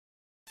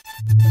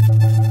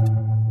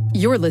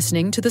You're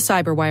listening to the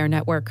CyberWire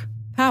Network,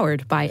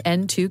 powered by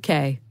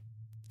N2K.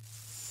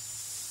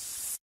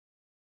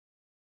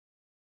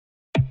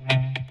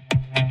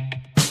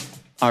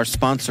 Our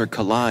sponsor,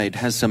 Collide,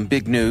 has some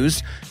big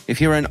news.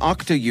 If you're an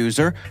Okta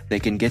user, they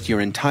can get your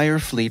entire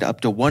fleet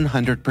up to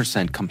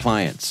 100%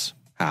 compliance.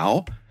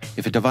 How?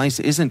 If a device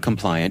isn't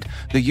compliant,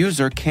 the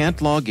user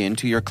can't log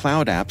into your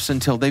cloud apps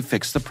until they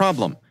fix the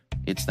problem.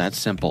 It's that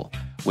simple.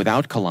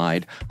 Without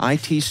Collide,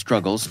 IT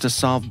struggles to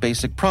solve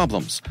basic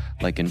problems,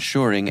 like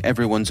ensuring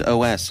everyone's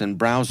OS and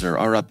browser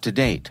are up to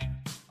date.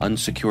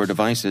 Unsecure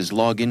devices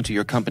log into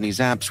your company's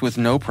apps with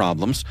no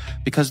problems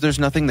because there's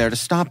nothing there to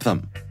stop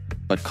them.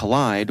 But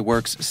Collide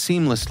works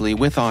seamlessly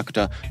with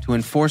Okta to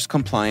enforce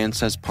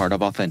compliance as part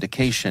of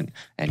authentication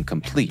and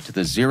complete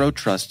the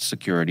zero-trust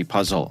security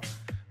puzzle.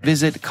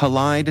 Visit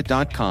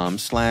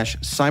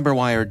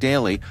collide.com/CyberWire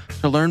Daily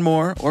to learn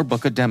more or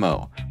book a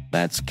demo.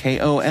 That's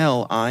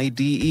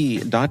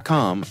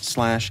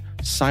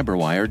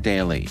KOLIDE.com/CyberWire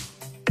Daily.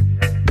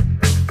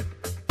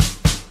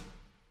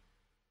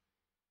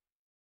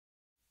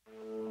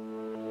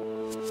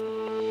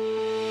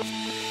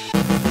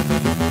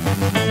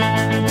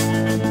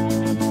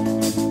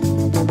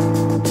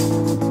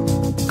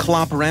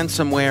 Clop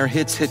ransomware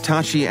hits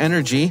Hitachi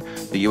Energy.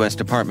 The U.S.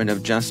 Department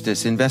of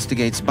Justice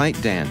investigates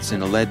ByteDance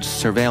in alleged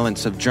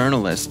surveillance of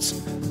journalists.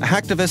 A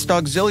Hacktivist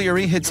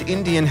auxiliary hits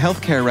Indian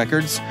healthcare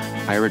records.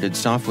 Pirated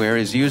software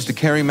is used to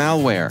carry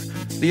malware.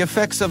 The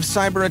effects of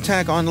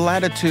cyberattack on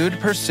Latitude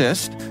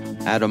persist.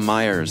 Adam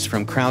Meyers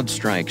from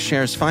CrowdStrike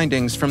shares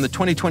findings from the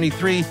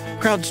 2023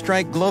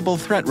 CrowdStrike Global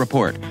Threat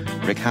Report.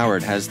 Rick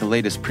Howard has the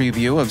latest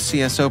preview of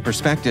CSO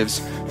Perspectives.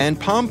 And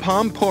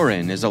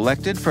Pompompurin is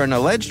elected for an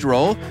alleged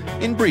role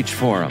in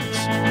BreachForums.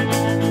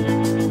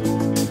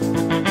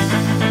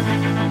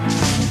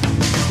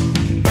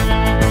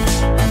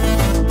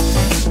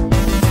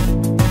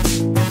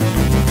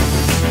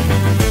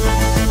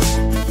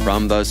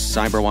 From the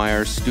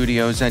CyberWire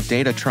studios at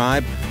Data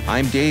Tribe,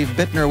 I'm Dave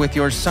Bittner with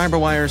your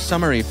CyberWire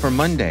summary for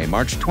Monday,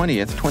 March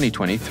 20th,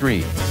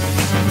 2023.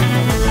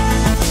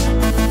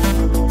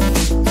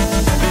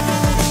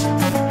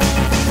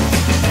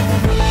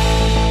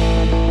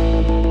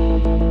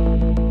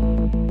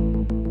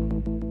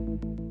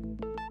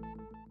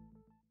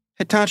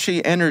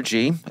 Hitachi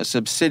Energy, a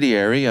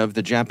subsidiary of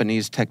the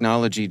Japanese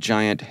technology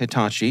giant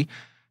Hitachi,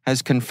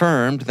 has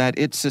confirmed that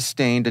it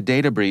sustained a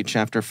data breach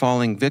after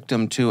falling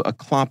victim to a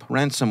Clop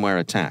ransomware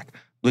attack,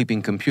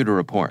 BleepingComputer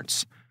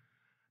reports.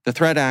 The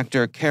threat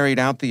actor carried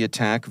out the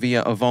attack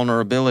via a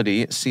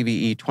vulnerability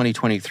CVE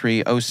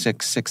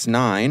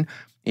 2023-0669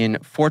 in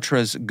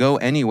Fortra's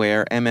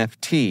GoAnywhere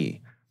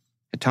MFT.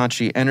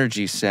 Hitachi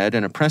Energy said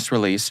in a press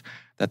release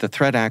that the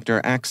threat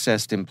actor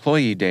accessed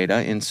employee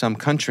data in some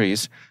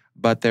countries,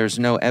 but there's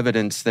no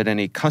evidence that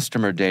any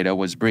customer data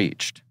was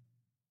breached.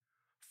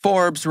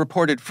 Forbes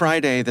reported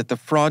Friday that the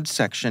fraud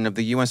section of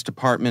the U.S.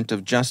 Department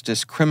of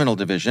Justice Criminal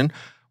Division,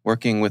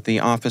 working with the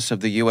Office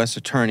of the U.S.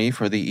 Attorney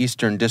for the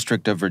Eastern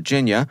District of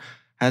Virginia,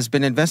 has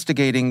been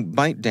investigating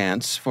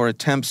ByteDance for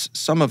attempts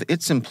some of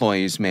its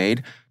employees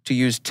made to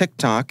use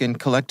TikTok in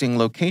collecting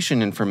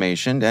location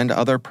information and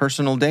other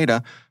personal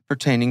data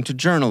pertaining to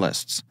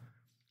journalists.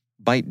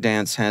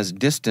 ByteDance has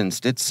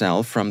distanced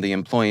itself from the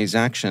employees'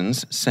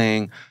 actions,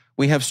 saying,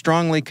 "We have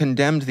strongly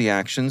condemned the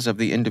actions of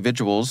the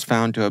individuals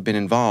found to have been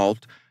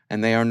involved,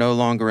 and they are no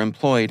longer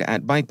employed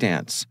at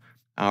ByteDance.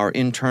 Our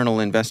internal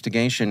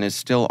investigation is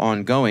still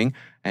ongoing,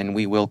 and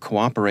we will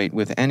cooperate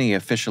with any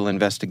official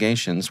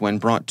investigations when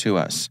brought to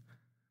us."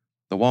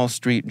 The Wall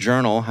Street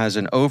Journal has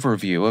an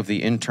overview of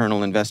the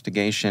internal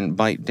investigation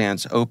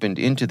ByteDance opened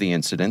into the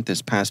incident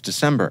this past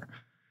December.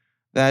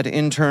 That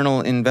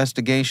internal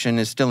investigation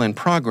is still in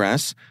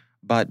progress,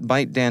 but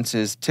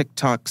ByteDance's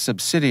TikTok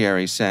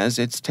subsidiary says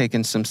it's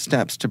taken some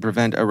steps to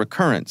prevent a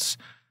recurrence.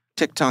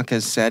 TikTok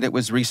has said it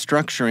was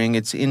restructuring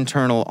its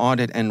internal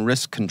audit and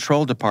risk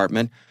control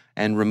department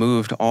and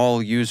removed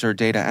all user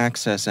data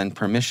access and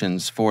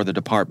permissions for the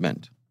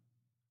department.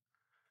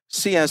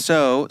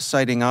 CSO,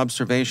 citing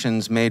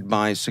observations made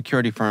by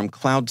security firm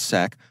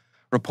CloudSec,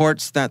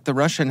 reports that the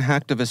Russian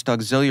hacktivist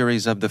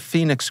auxiliaries of the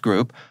Phoenix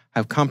Group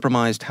have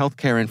compromised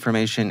healthcare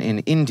information in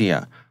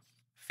India.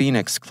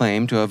 Phoenix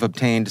claimed to have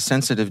obtained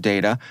sensitive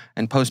data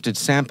and posted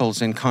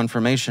samples in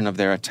confirmation of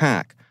their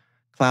attack.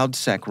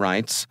 CloudSec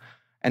writes,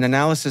 "An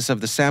analysis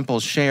of the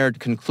samples shared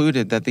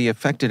concluded that the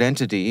affected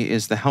entity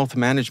is the Health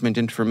Management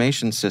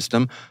Information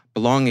System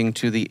belonging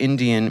to the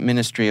Indian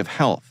Ministry of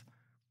Health."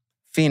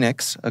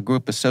 Phoenix, a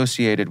group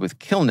associated with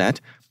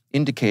Cl0p,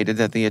 indicated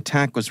that the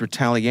attack was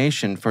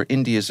retaliation for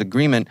India's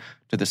agreement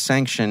to the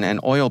sanction and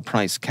oil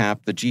price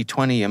cap the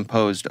G20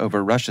 imposed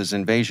over Russia's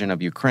invasion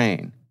of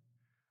Ukraine.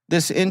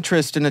 This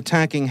interest in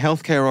attacking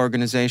healthcare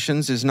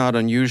organizations is not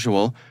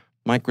unusual.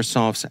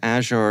 Microsoft's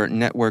Azure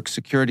Network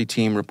Security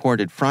team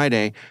reported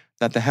Friday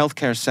that the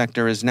healthcare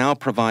sector is now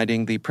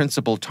providing the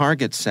principal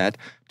target set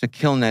to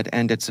Cl0p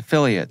and its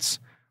affiliates.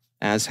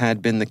 As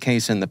had been the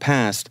case in the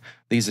past,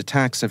 these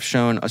attacks have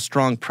shown a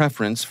strong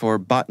preference for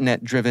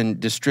botnet-driven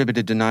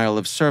distributed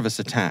denial-of-service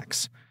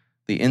attacks.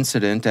 The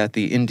incident at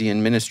the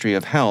Indian Ministry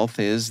of Health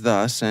is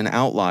thus an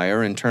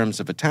outlier in terms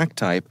of attack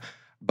type,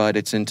 but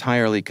it's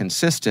entirely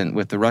consistent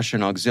with the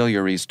Russian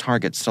auxiliaries'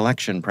 target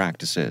selection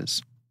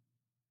practices.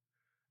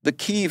 The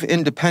Kyiv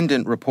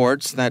Independent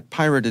reports that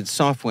pirated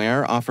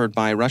software offered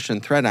by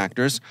Russian threat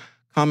actors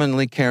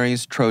commonly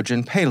carries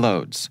Trojan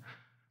payloads.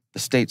 The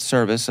State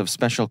Service of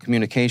Special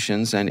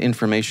Communications and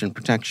Information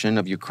Protection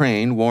of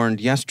Ukraine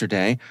warned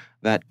yesterday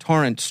that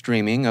torrent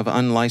streaming of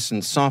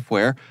unlicensed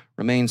software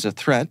remains a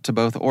threat to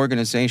both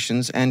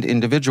organizations and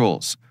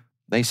individuals.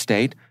 They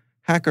state,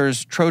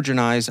 hackers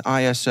Trojanize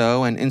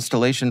ISO and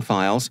installation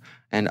files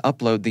and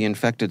upload the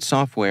infected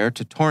software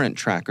to torrent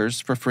trackers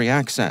for free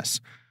access.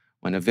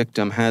 When a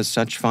victim has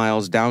such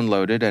files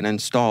downloaded and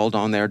installed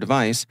on their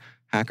device,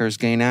 hackers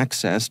gain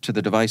access to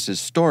the device's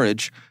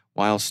storage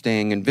while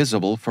staying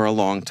invisible for a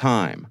long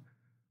time.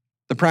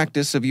 The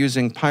practice of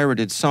using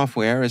pirated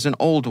software is an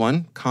old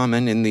one,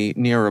 common in the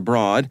near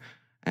abroad,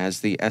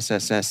 as the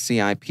SSS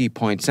CIP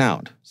points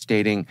out,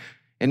 stating,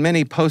 in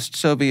many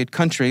post-Soviet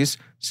countries,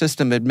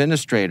 system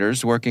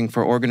administrators working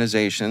for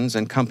organizations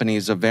and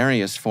companies of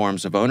various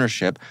forms of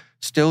ownership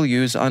still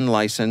use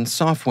unlicensed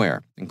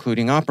software,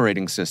 including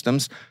operating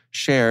systems,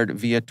 shared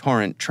via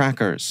torrent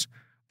trackers.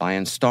 By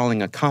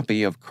installing a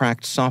copy of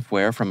cracked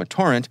software from a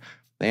torrent,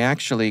 they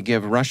actually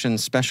give Russian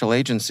special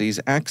agencies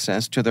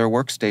access to their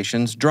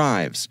workstations'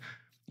 drives.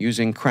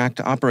 Using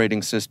cracked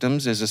operating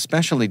systems is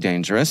especially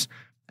dangerous,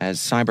 as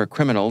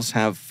cybercriminals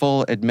have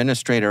full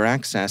administrator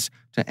access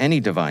to any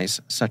device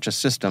such a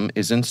system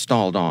is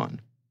installed on.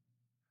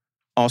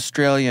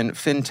 Australian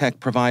fintech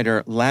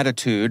provider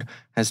Latitude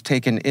has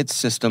taken its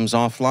systems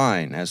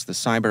offline as the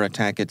cyber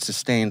attack it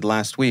sustained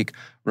last week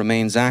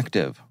remains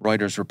active,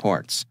 Reuters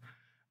reports.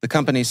 The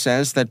company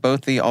says that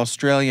both the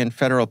Australian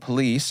Federal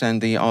Police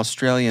and the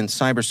Australian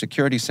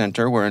Cybersecurity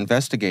Centre were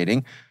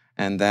investigating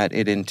and that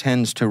it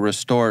intends to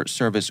restore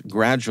service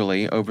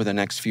gradually over the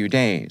next few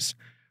days.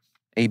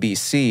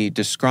 ABC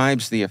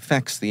describes the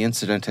effects the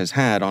incident has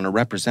had on a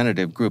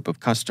representative group of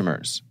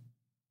customers.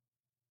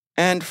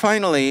 And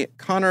finally,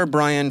 Connor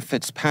Brian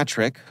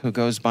Fitzpatrick, who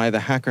goes by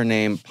the hacker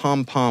name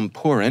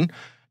Pompompurin,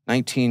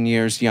 19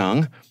 years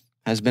young,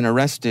 has been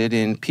arrested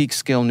in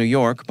Peekskill, New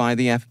York by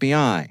the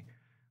FBI.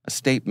 A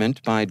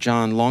statement by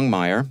John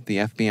Longmire, the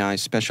FBI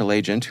special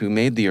agent who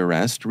made the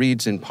arrest,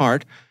 reads in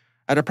part,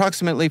 at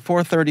approximately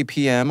 4:30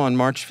 p.m. on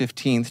March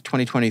 15,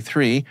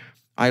 2023,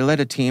 I led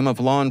a team of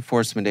law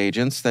enforcement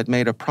agents that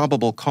made a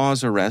probable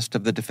cause arrest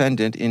of the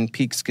defendant in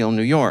Peekskill,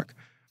 New York.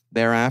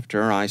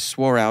 Thereafter, I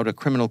swore out a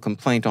criminal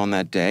complaint on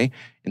that day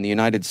in the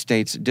United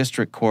States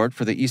District Court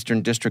for the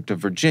Eastern District of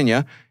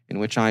Virginia, in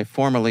which I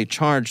formally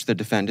charged the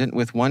defendant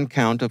with one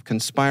count of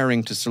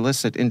conspiring to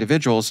solicit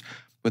individuals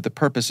with the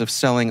purpose of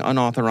selling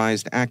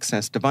unauthorized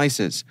access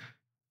devices.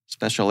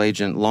 Special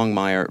Agent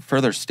Longmire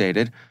further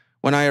stated,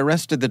 when I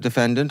arrested the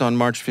defendant on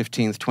March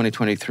 15,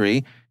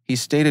 2023, he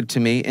stated to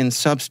me in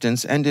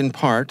substance and in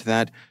part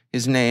that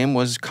his name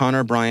was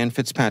Connor Brian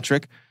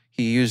Fitzpatrick,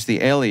 he used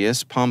the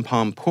alias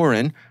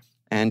Pompompurin,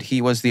 and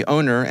he was the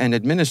owner and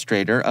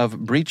administrator of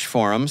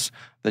BreachForums,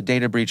 the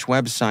data breach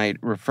website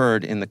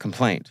referred in the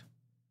complaint.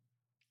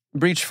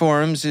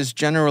 BreachForums is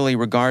generally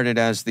regarded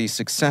as the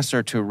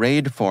successor to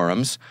Raid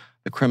Forums,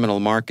 the criminal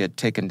market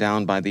taken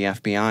down by the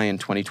FBI in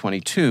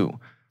 2022.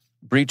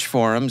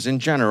 BreachForums in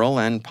general,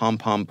 and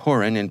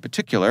Pompompurin in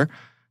particular,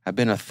 have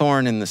been a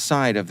thorn in the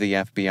side of the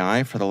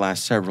FBI for the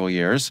last several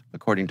years,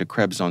 according to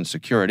Krebs on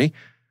Security.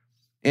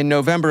 In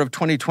November of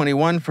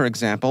 2021, for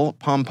example,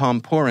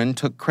 Pompompurin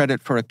took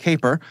credit for a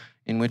caper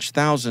in which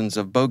thousands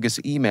of bogus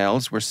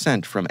emails were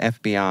sent from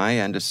FBI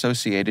and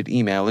associated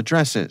email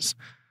addresses.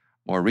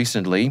 More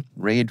recently,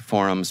 Raid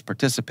Forums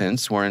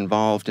participants were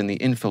involved in the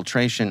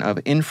infiltration of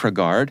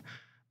InfraGard.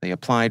 They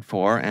applied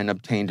for and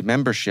obtained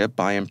membership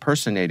by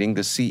impersonating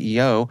the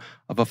CEO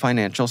of a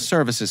financial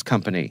services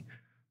company.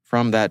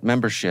 From that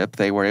membership,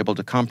 they were able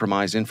to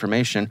compromise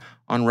information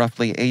on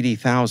roughly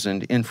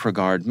 80,000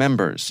 InfraGard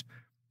members.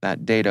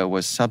 That data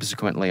was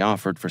subsequently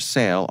offered for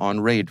sale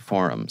on Raid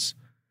Forums.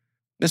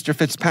 Mr.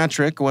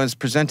 Fitzpatrick was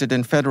presented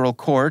in federal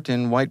court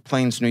in White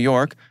Plains, New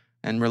York,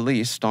 and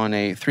released on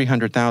a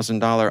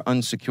 $300,000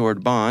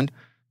 unsecured bond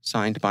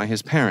signed by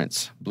his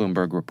parents,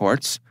 Bloomberg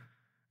reports.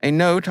 A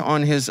note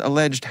on his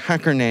alleged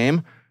hacker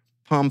name,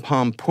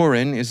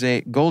 Pompompurin is a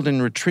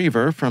golden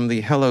retriever from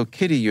the Hello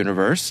Kitty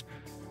universe,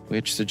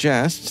 which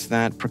suggests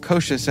that,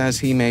 precocious as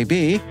he may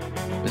be,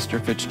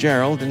 Mr.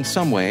 Fitzgerald in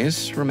some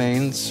ways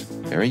remains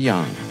very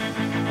young.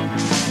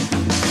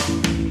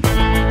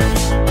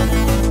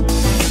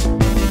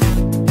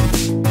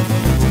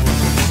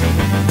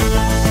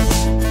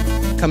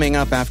 Coming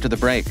up after the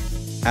break,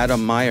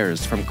 Adam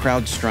Meyers from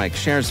CrowdStrike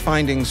shares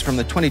findings from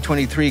the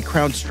 2023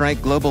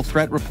 CrowdStrike Global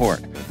Threat Report.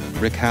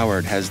 Rick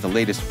Howard has the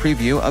latest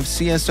preview of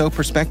CSO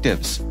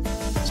Perspectives.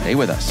 Stay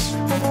with us.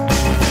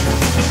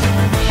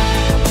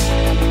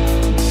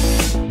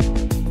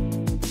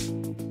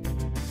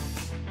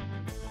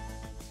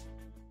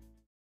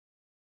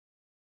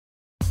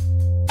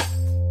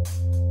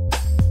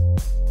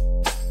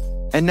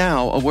 And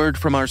now, a word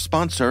from our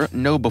sponsor,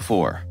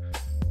 KnowBe4.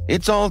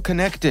 It's all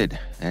connected,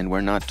 and we're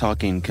not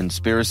talking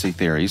conspiracy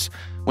theories.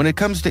 When it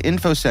comes to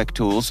InfoSec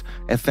tools,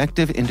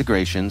 effective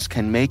integrations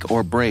can make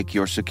or break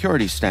your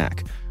security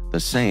stack. The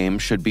same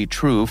should be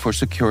true for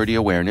security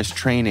awareness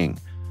training.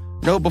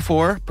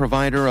 KnowBe4,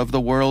 provider of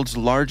the world's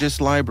largest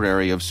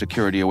library of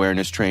security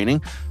awareness training,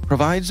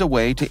 provides a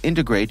way to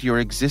integrate your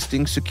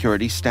existing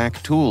security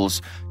stack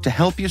tools to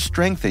help you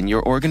strengthen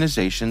your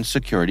organization's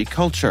security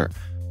culture.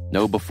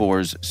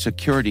 KnowBe4's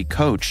Security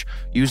Coach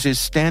uses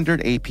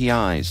standard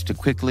APIs to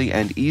quickly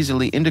and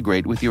easily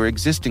integrate with your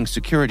existing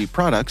security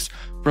products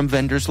from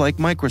vendors like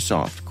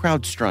Microsoft,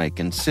 CrowdStrike,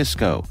 and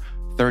Cisco,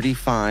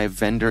 35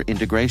 vendor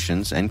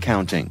integrations and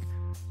counting.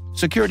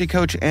 Security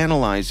Coach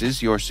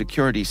analyzes your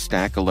security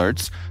stack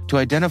alerts to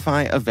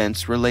identify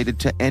events related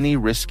to any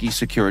risky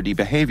security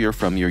behavior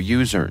from your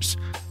users.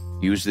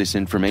 Use this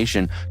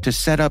information to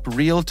set up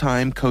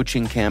real-time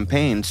coaching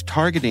campaigns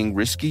targeting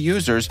risky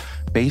users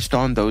based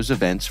on those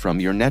events from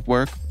your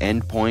network,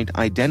 endpoint,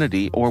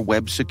 identity, or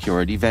web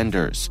security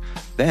vendors.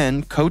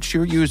 Then coach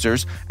your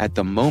users at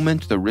the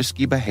moment the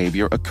risky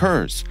behavior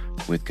occurs,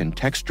 with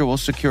contextual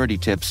security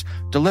tips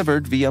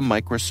delivered via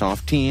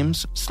Microsoft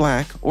Teams,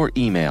 Slack, or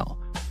email.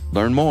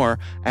 Learn more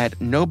at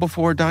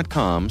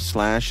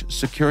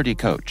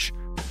knowbe4.com/securitycoach.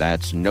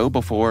 That's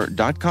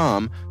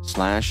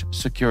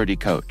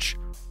knowbe4.com/securitycoach.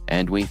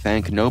 And we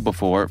thank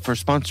KnowBe4 for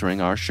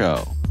sponsoring our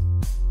show.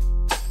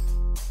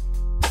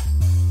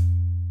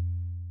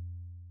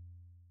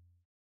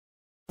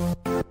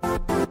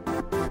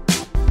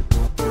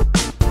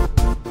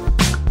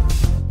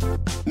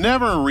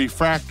 Never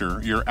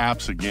refactor your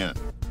apps again.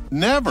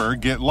 Never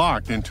get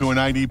locked into an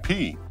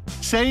IDP.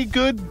 Say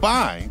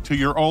goodbye to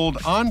your old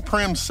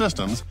on-prem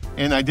systems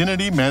and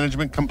identity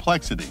management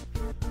complexity.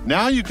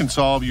 Now you can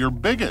solve your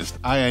biggest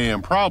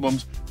IAM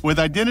problems with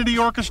identity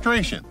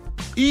orchestration,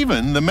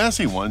 even the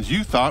messy ones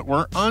you thought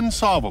were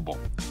unsolvable.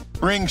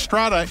 Bring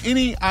Strata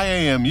any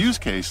IAM use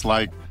case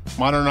like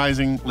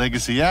modernizing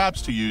legacy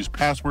apps to use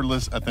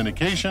passwordless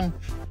authentication,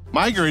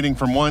 migrating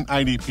from one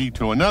IDP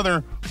to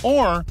another,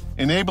 or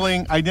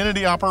enabling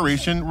identity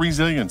operation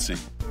resiliency.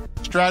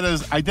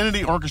 Strata's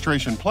identity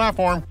orchestration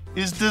platform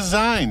is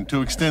designed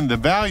to extend the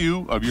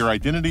value of your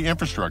identity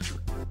infrastructure,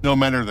 no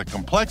matter the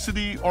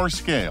complexity or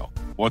scale.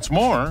 What's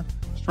more,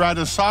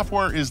 Strata's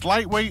software is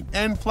lightweight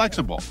and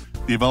flexible,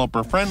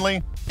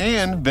 developer-friendly,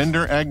 and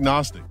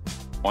vendor-agnostic.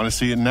 Want to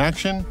see it in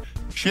action?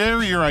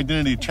 Share your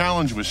identity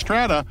challenge with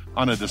Strata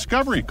on a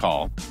discovery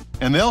call,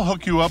 and they'll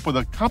hook you up with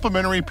a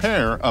complimentary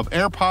pair of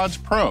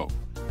AirPods Pro.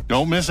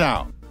 Don't miss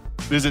out.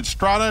 Visit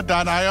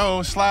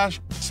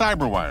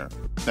strata.io/cyberwire.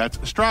 That's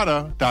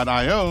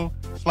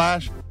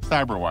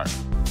strata.io/cyberwire.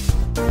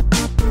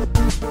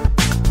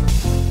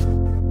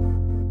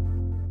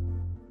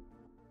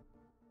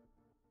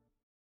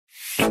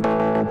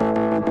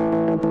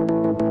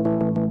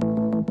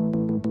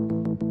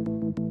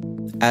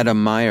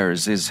 Adam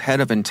Meyers is head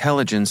of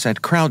intelligence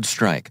at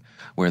CrowdStrike,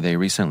 where they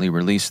recently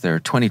released their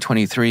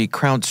 2023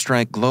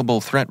 CrowdStrike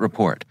Global Threat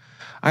Report.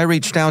 I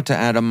reached out to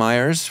Adam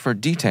Meyers for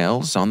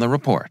details on the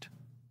report.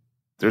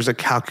 There's a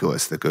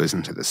calculus that goes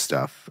into this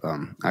stuff.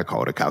 I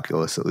call it a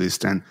calculus, at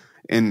least. And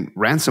in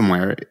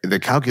ransomware, the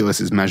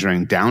calculus is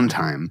measuring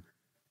downtime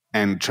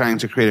and trying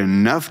to create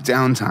enough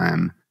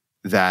downtime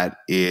that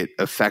it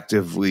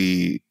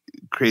effectively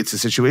creates a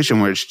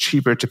situation where it's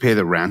cheaper to pay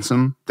the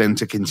ransom than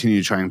to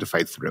continue trying to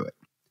fight through it.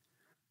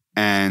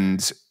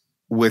 And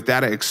with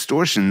data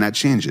extortion, that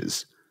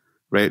changes.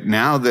 Right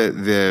now,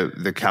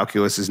 the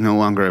calculus is no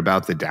longer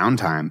about the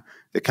downtime.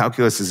 The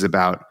calculus is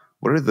about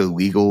what are the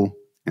legal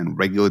and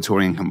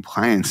regulatory and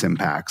compliance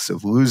impacts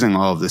of losing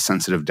all of this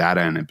sensitive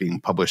data and it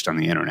being published on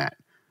the internet.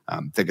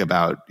 Think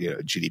about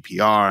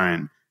GDPR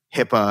and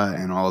HIPAA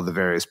and all of the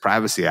various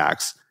privacy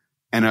acts.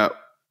 And a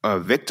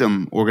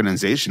victim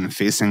organization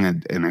facing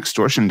an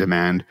extortion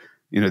demand,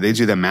 they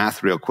do the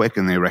math real quick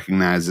and they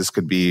recognize this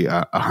could be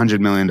a $100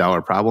 million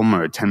problem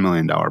or a $10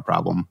 million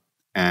problem,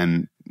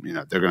 and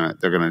they're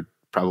gonna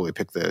probably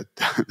pick the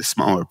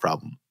smaller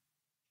problem.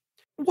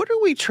 What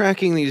are we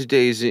tracking these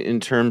days in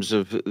terms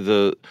of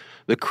the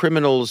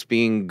criminals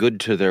being good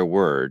to their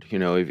word?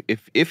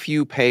 If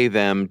you pay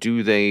them,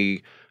 do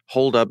they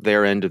hold up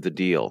their end of the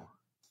deal?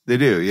 They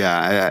do,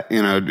 yeah.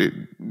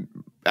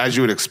 As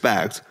you would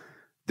expect,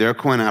 they're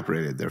coin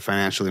operated, they're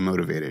financially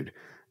motivated.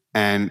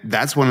 And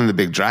that's one of the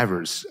big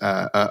drivers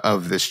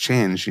of this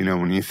change.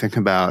 When you think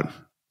about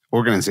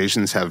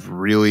organizations have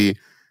really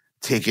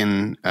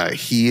taken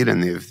heed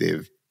and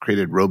they've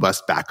created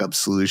robust backup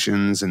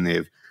solutions and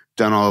they've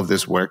done all of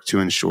this work to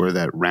ensure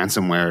that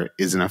ransomware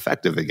isn't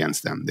effective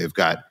against them. They've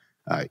got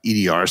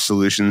EDR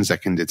solutions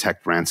that can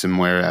detect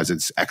ransomware as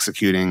it's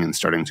executing and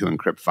starting to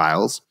encrypt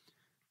files.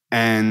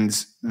 And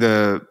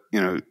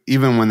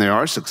even when they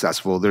are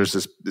successful, there's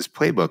this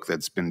playbook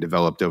that's been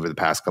developed over the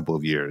past couple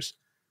of years.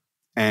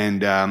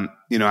 And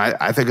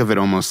I think of it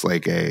almost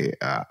like a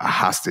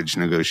hostage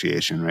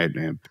negotiation, right?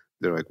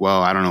 They're like,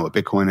 well, I don't know what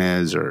Bitcoin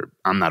is, or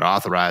I'm not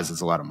authorized.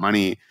 It's a lot of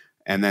money.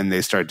 And then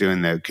they start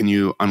doing can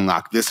you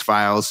unlock this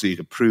file so you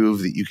can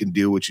prove that you can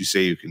do what you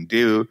say you can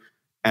do?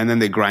 And then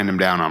they grind them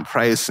down on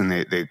price, and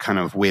they kind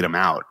of wait them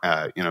out,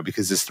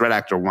 because this threat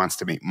actor wants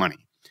to make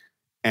money.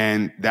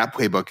 And that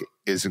playbook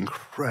is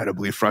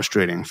incredibly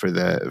frustrating for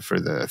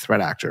the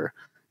threat actor.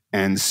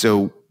 And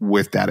so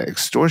with data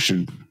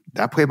extortion,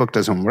 that playbook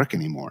doesn't work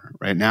anymore.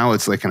 Right now,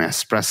 it's like an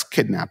express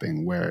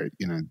kidnapping where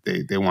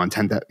they want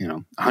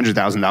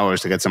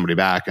 $100,000 to get somebody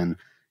back, and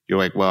you're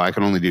like, well, I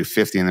can only do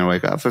 50, and they're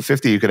like, oh, for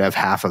 50, you could have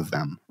half of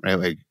them, right?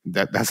 Like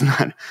that's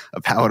not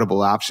a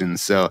palatable option.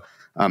 So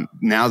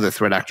now the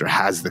threat actor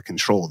has the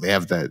control. They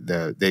have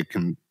they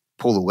can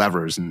pull the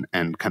levers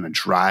and kind of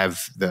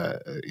drive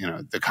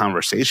the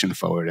conversation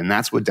forward, and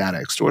that's what data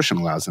extortion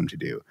allows them to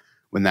do.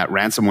 When that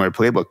ransomware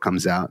playbook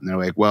comes out, and they're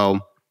like,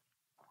 well,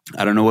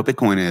 I don't know what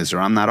Bitcoin is, or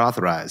I'm not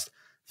authorized,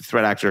 the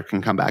threat actor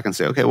can come back and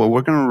say, okay, well,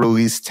 we're going to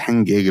release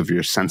 10 gig of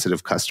your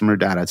sensitive customer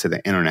data to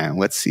the internet, and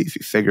let's see if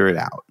you figure it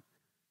out.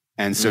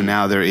 And so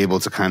now they're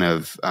able to kind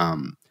of,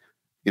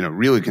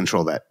 really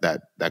control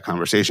that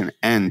conversation.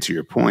 And to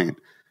your point,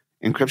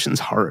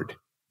 encryption's hard,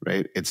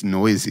 right? It's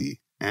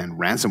noisy, and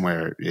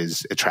ransomware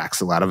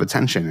attracts a lot of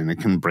attention, and it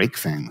can break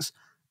things.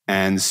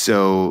 And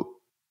so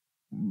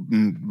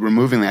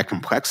removing that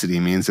complexity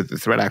means that the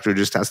threat actor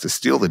just has to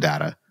steal the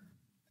data,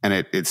 and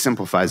it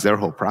simplifies their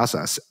whole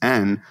process.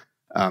 And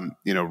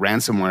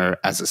ransomware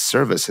as a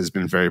service has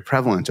been very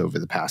prevalent over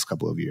the past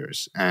couple of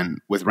years. And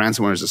with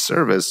ransomware as a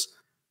service,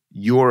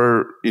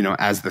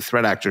 as the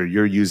threat actor,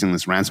 you're using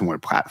this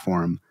ransomware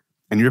platform,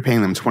 and you're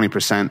paying them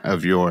 20%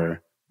 of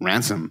your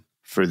ransom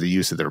for the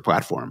use of their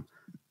platform.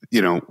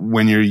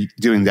 When you're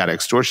doing data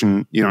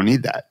extortion, you don't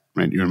need that,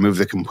 right? You remove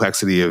the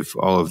complexity of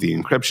all of the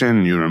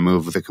encryption, you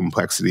remove the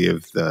complexity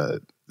of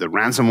the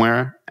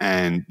ransomware,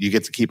 and you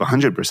get to keep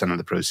 100% of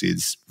the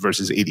proceeds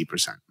versus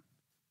 80%.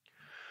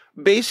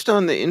 Based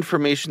on the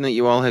information that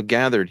you all have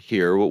gathered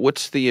here,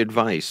 what's the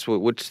advice?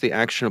 What's the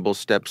actionable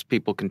steps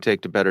people can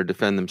take to better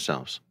defend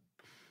themselves?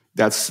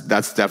 That's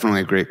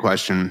definitely a great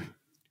question.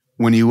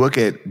 When you look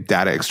at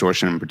data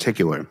extortion in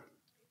particular,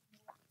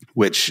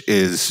 which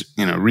is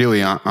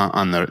really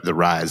on the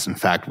rise. In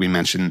fact, we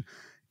mentioned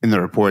in the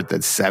report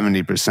that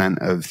 70%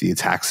 of the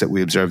attacks that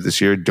we observed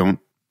this year don't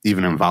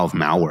even involve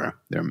malware.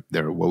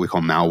 They're what we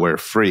call malware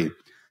free.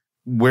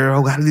 Where a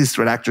lot of these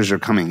threat actors are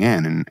coming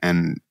in,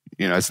 and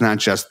it's not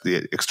just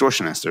the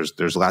extortionists.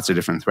 There's lots of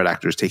different threat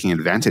actors taking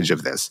advantage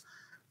of this.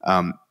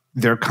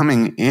 They're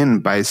coming in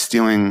by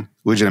stealing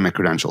legitimate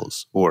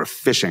credentials or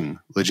phishing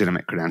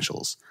legitimate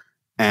credentials.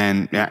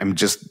 And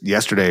just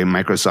yesterday,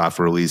 Microsoft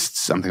released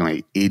something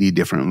like 80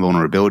 different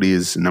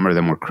vulnerabilities. A number of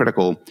them were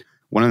critical.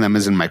 One of them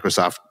is in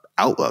Microsoft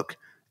Outlook.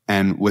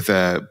 And with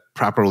a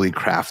properly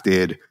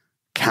crafted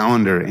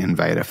calendar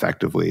invite,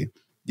 effectively,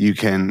 you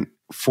can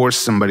force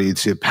somebody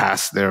to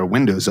pass their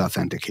Windows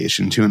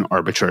authentication to an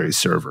arbitrary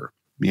server,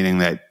 meaning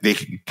that they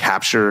can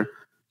capture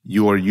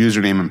your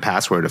username and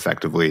password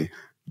effectively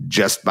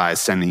just by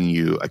sending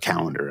you a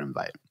calendar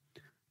invite.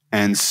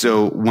 And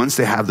so once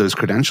they have those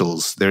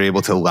credentials, they're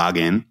able to log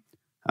in.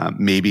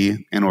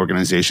 Maybe an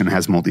organization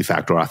has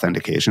multi-factor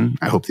authentication.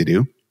 I hope they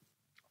do.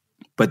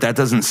 But that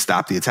doesn't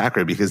stop the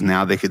attacker, because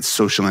now they could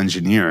social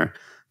engineer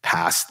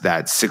past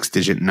that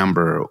 6-digit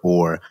number,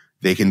 or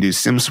they can do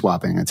SIM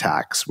swapping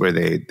attacks where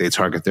they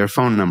target their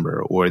phone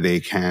number, or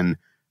they can,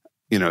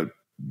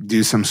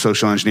 do some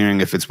social engineering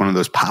if it's one of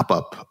those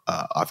pop-up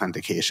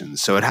authentications.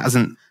 So it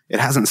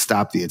hasn't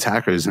stopped the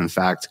attackers. In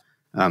fact,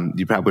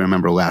 you probably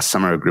remember last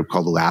summer, a group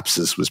called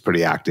Lapsus was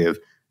pretty active,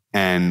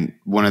 and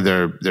one of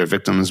their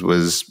victims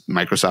was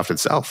Microsoft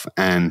itself.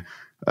 And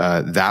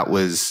that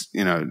was,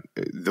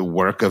 the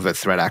work of a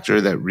threat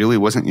actor that really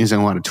wasn't using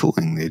a lot of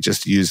tooling. They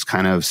just used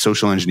kind of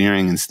social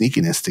engineering and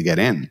sneakiness to get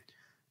in.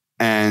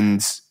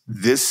 And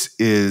this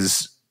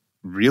is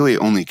really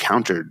only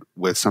countered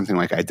with something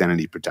like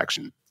identity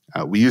protection.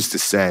 We used to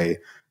say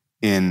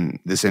in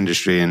this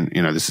industry, and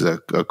this is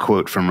a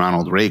quote from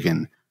Ronald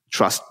Reagan,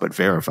 "Trust but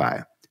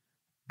verify."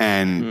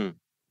 And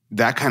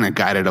that kind of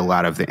guided a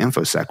lot of the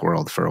InfoSec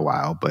world for a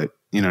while. But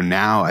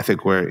now I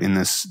think we're in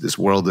this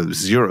world of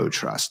zero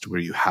trust,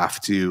 where you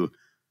have to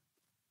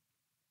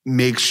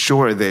make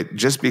sure that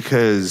just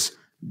because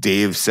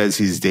Dave says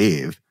he's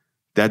Dave,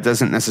 that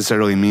doesn't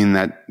necessarily mean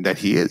that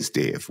he is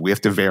Dave. We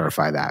have to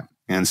verify that.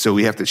 And so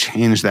we have to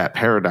change that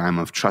paradigm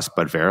of trust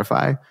but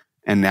verify.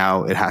 And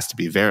now it has to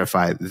be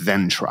verified,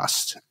 then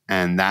trust.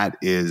 And that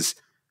is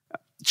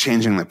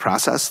changing the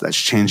process. That's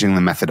changing the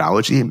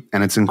methodology.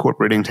 And it's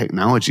incorporating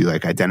technology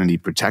like identity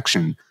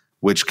protection,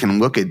 which can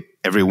look at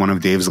every one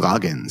of Dave's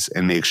logins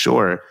and make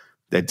sure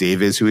that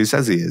Dave is who he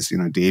says he is.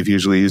 Dave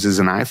usually uses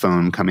an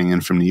iPhone coming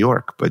in from New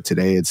York, but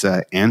today it's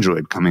an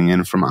Android coming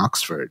in from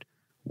Oxford.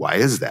 Why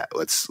is that?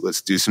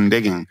 Let's do some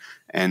digging,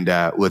 and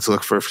let's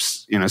look for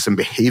some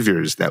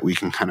behaviors that we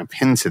can kind of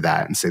pin to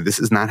that and say, this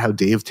is not how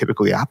Dave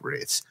typically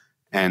operates.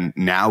 And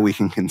now we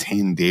can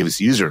contain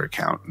Dave's user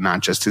account, not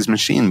just his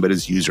machine, but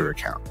his user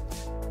account.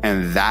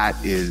 And that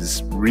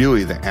is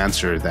really the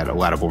answer that a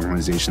lot of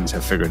organizations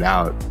have figured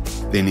out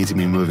they need to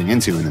be moving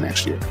into in the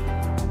next year.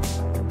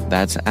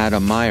 That's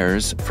Adam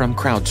Meyers from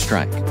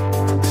CrowdStrike.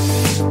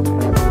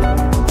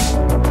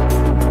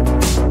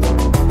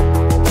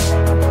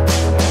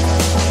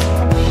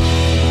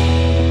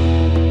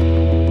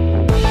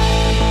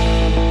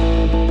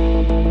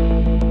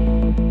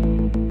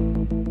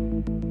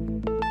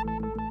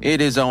 It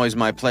is always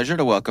my pleasure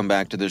to welcome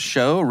back to the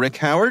show Rick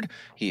Howard.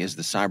 He is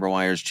the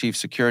CyberWire's Chief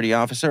Security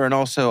Officer and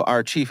also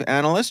our Chief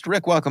Analyst.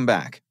 Rick, welcome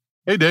back.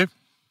 Hey, Dave.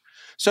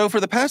 So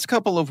for the past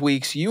couple of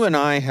weeks, you and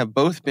I have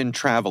both been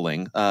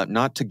traveling,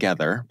 not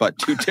together, but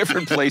to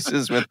different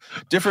places with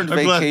different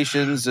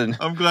vacations.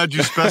 I'm glad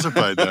you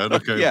specified that.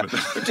 Okay. Yeah,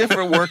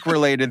 different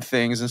work-related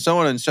things and so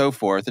on and so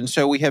forth. And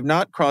so we have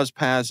not crossed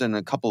paths in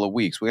a couple of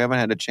weeks. We haven't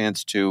had a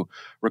chance to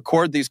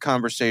record these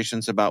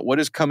conversations about what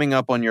is coming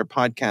up on your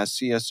podcast,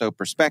 CSO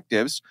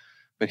Perspectives.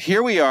 But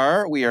here we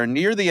are. We are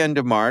near the end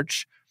of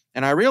March,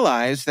 and I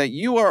realize that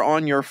you are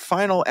on your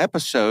final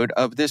episode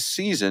of this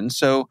season.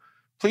 So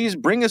please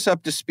bring us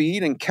up to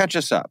speed and catch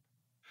us up.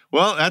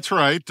 Well, that's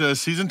right.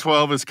 Season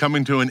 12 is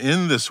coming to an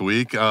end this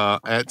week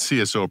at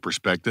CSO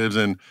Perspectives.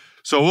 And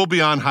so we'll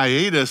be on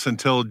hiatus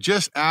until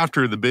just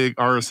after the big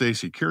RSA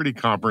Security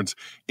Conference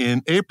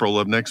in April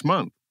of next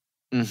month.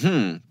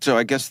 So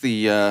I guess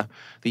the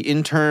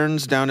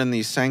interns down in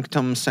the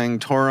Sanctum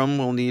Sanctorum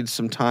will need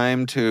some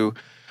time to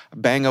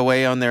bang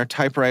away on their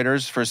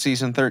typewriters for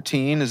season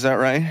 13. Is that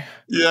right?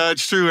 Yeah,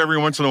 it's true. Every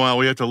once in a while,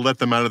 we have to let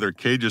them out of their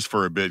cages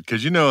for a bit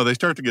because, they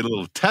start to get a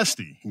little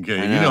testy.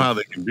 Okay, you know how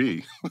they can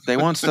be. They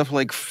want stuff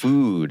like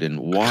food and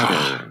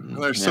water.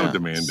 They're so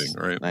demanding,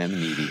 right? And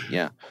needy,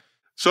 yeah.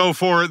 So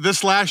for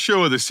this last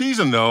show of the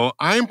season, though,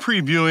 I'm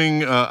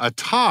previewing a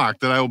talk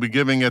that I will be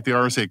giving at the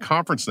RSA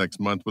conference next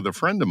month with a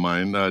friend of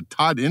mine,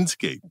 Todd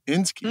Inskeep.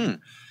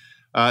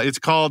 It's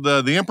called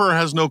The Emperor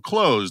Has No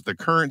Clothes, The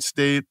Current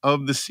State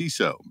of the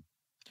CISO.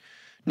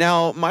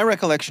 Now, my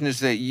recollection is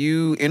that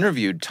you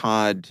interviewed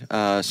Todd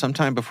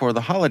sometime before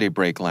the holiday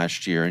break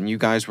last year, and you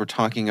guys were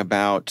talking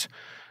about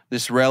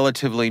this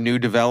relatively new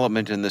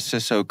development in the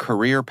CISO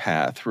career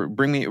path.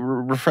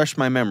 Refresh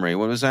my memory.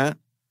 What was that?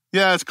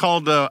 Yeah, it's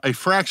called a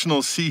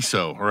fractional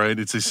CISO, right?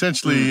 It's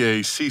essentially a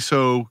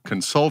CISO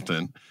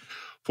consultant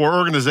for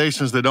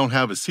organizations that don't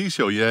have a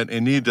CISO yet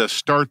and need to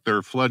start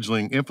their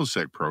fledgling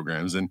InfoSec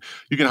programs. And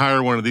you can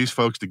hire one of these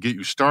folks to get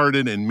you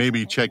started and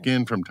maybe check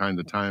in from time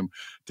to time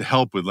to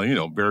help with,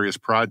 various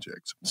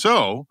projects.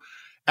 So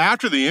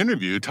after the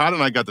interview, Todd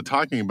and I got to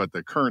talking about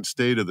the current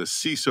state of the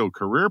CISO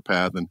career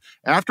path. And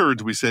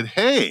afterwards we said,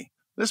 hey,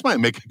 this might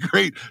make a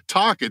great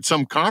talk at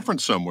some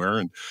conference somewhere.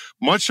 And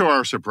much to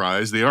our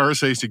surprise, the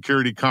RSA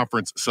Security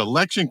Conference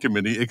Selection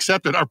Committee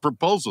accepted our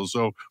proposal.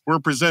 So we're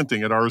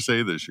presenting at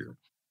RSA this year.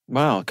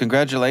 Wow,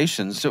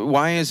 congratulations. So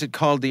why is it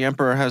called The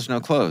Emperor Has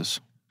No Clothes?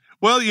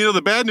 Well,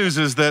 the bad news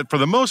is that for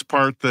the most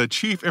part, the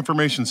Chief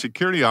Information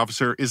Security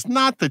Officer is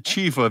not the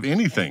chief of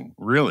anything,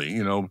 really.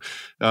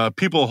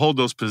 People who hold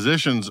those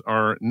positions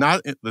are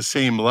not at the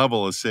same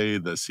level as, say,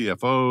 the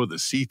CFO, the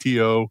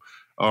CTO,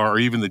 or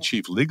even the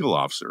Chief Legal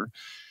Officer.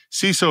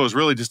 CISO is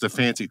really just a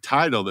fancy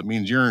title that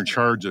means you're in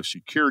charge of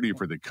security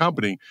for the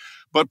company,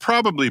 but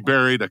probably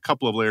buried a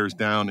couple of layers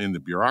down in the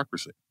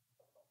bureaucracy.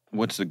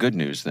 What's the good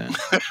news then?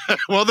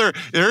 Well, there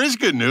is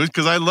good news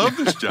because I love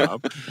this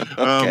job.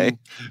 Okay.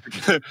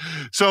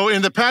 So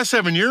in the past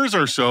 7 years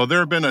or so, there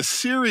have been a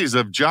series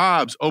of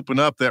jobs open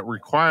up that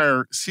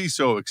require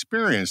CISO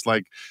experience.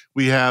 Like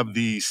we have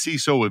the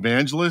CISO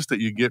evangelist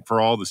that you get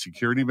for all the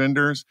security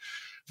vendors.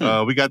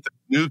 We got the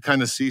new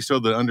kind of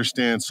CISO that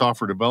understands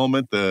software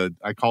development.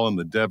 I call him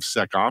the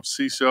DevSecOps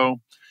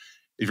CISO.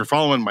 If you're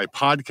following my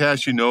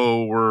podcast,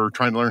 we're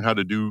trying to learn how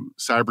to do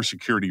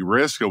cybersecurity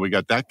risk. So we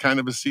got that kind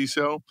of a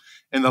CISO.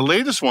 And the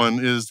latest one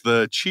is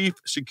the Chief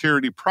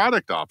Security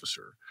Product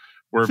Officer,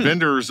 where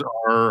vendors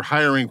are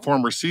hiring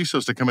former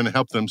CISOs to come in and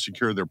help them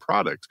secure their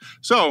products.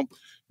 So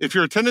if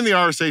you're attending the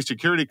RSA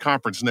Security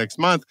Conference next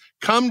month,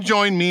 come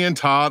join me and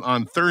Todd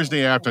on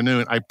Thursday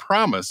afternoon. I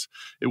promise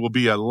it will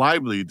be a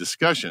lively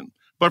discussion.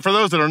 But for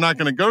those that are not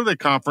going to go to the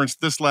conference,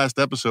 this last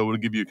episode will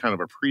give you kind of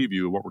a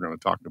preview of what we're going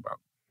to talk about.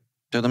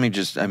 So let me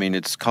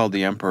it's called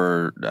The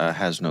Emperor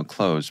Has No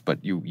Clothes,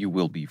 but you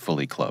will be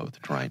fully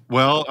clothed, right?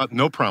 Well,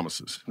 no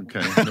promises, okay?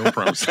 No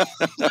promises.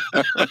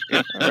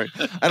 Yeah, all right.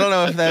 I don't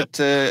know if that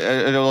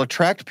it'll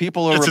attract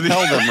people or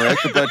repel them, Rick,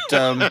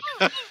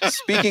 but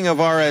speaking of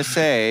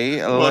RSA...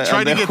 Well,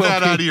 try to get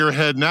that out of your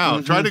head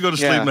now. Try to go to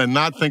sleep and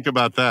not think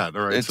about that,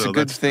 all right? It's a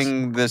good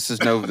thing there's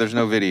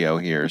no video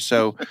here.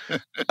 So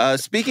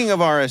speaking of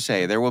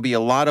RSA, there will be a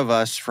lot of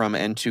us from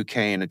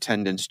N2K in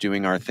attendance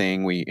doing our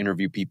thing. We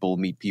interview people,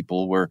 meet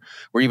people. We're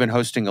even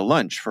hosting a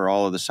lunch for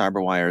all of the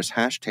CyberWire's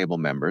hash table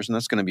members, and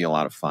that's going to be a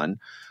lot of fun.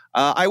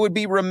 I would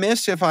be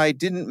remiss if I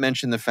didn't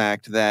mention the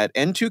fact that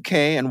N2K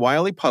and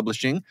Wiley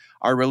Publishing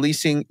are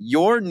releasing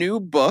your new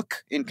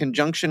book in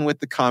conjunction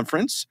with the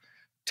conference.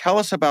 Tell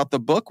us about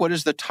the book. What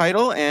is the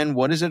title, and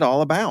what is it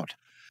all about?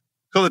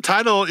 So the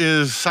title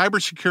is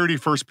Cybersecurity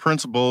First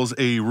Principles,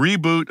 a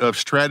reboot of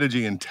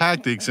strategy and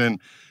tactics.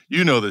 And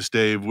you know this,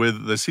 Dave,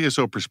 with the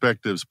CSO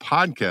Perspectives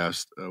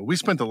podcast, we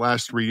spent the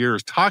last 3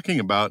 years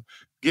talking about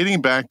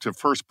getting back to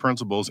first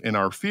principles in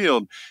our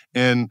field.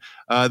 And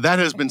that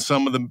has been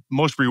some of the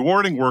most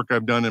rewarding work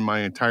I've done in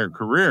my entire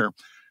career.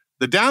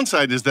 The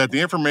downside is that the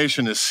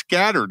information is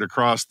scattered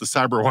across the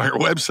CyberWire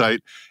website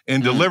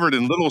and delivered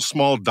in little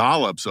small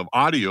dollops of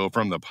audio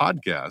from the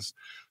podcast.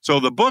 So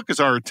the book is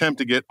our attempt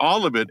to get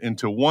all of it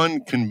into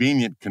one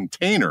convenient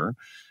container.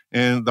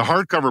 And the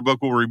hardcover book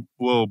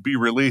will be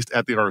released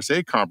at the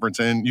RSA conference,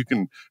 and you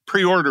can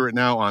pre-order it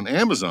now on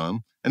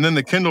Amazon. And then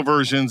the Kindle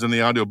versions and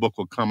the audiobook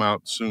will come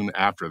out soon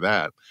after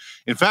that.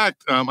 In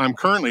fact, I'm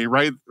currently,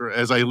 right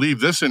as I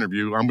leave this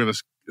interview, I'm going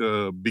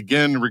to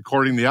begin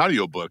recording the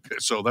audiobook.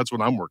 So that's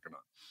what I'm working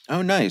on.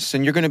 Oh, nice.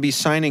 And you're going to be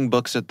signing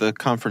books at the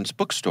conference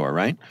bookstore,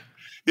 right?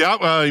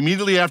 Yeah,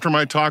 immediately after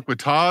my talk with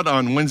Todd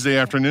on Wednesday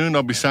afternoon,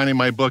 I'll be signing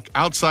my book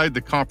outside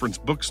the conference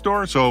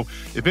bookstore. So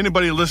if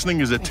anybody listening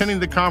is attending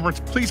the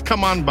conference, please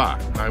come on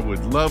by. I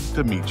would love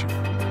to meet you.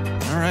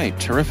 All right,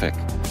 terrific.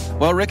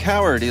 Well, Rick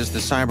Howard is the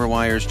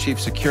CyberWire's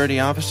Chief Security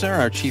Officer,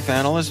 our Chief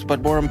Analyst,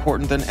 but more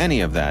important than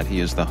any of that,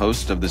 he is the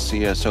host of the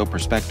CSO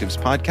Perspectives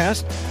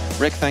podcast.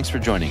 Rick, thanks for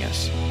joining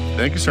us.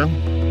 Thank you, sir.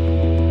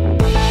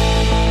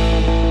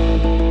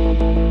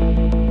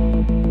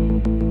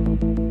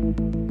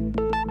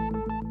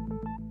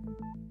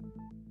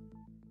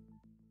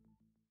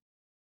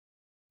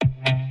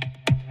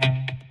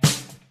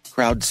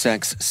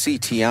 CrowdStrike's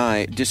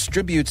CTI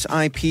distributes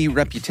IP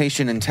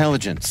reputation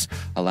intelligence,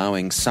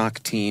 allowing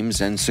SOC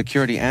teams and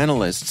security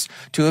analysts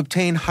to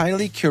obtain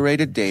highly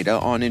curated data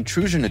on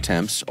intrusion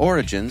attempts,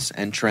 origins,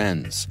 and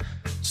trends.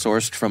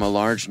 Sourced from a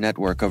large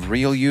network of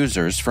real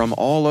users from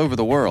all over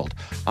the world,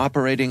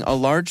 operating a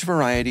large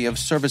variety of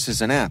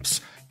services and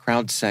apps,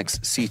 CrowdStrike's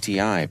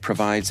CTI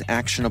provides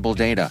actionable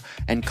data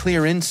and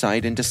clear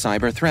insight into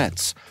cyber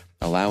threats,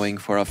 allowing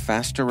for a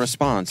faster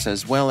response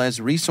as well as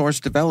resource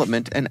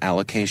development and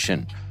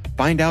allocation.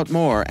 Find out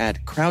more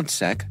at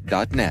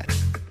crowdsec.net.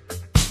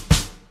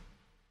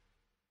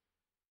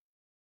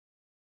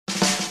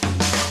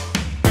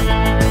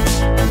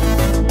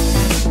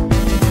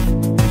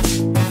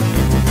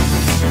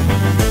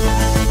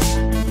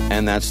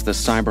 And that's the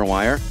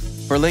CyberWire.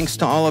 For links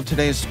to all of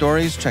today's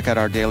stories, check out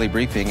our daily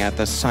briefing at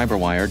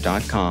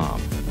thecyberwire.com.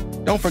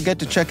 Don't forget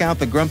to check out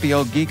the Grumpy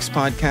Old Geeks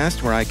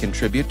podcast, where I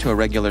contribute to a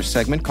regular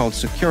segment called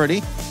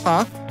Security.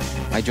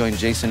 I join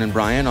Jason and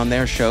Brian on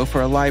their show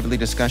for a lively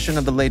discussion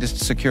of the latest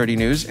security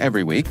news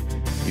every week.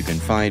 You can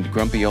find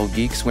Grumpy Old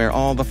Geeks where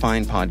all the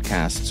fine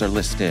podcasts are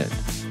listed.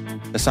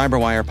 The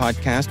CyberWire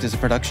podcast is a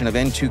production of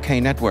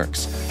N2K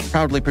Networks,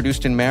 proudly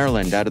produced in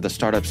Maryland out of the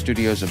startup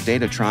studios of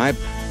Data Tribe,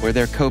 where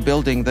they're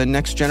co-building the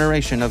next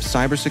generation of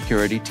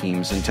cybersecurity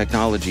teams and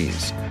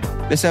technologies.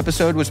 This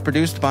episode was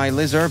produced by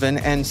Liz Irvin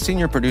and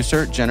senior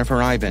producer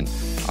Jennifer Ivan.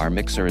 Our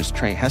mixer is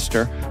Trey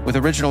Hester, with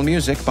original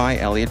music by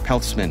Elliot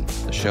Peltzman.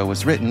 The show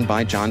was written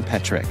by John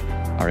Petrick.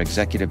 Our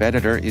executive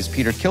editor is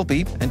Peter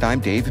Cl0p, and I'm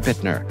Dave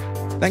Bittner.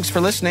 Thanks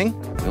for listening.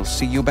 We'll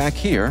see you back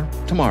here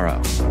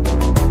tomorrow.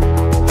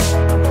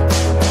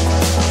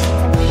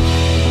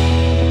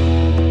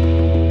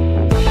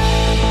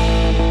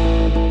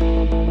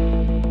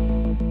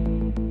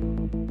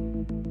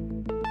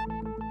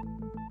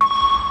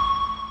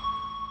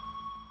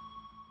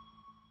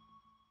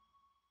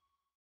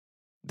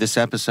 This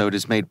episode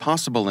is made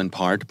possible in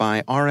part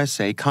by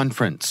RSA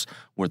Conference,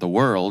 where the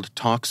world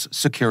talks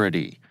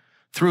security.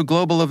 Through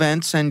global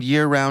events and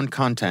year-round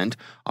content,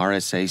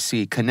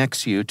 RSAC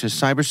connects you to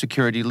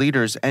cybersecurity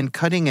leaders and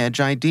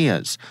cutting-edge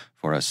ideas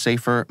for a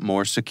safer,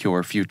 more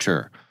secure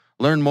future.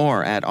 Learn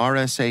more at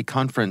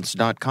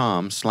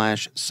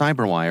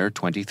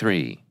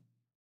rsaconference.com/cyberwire23.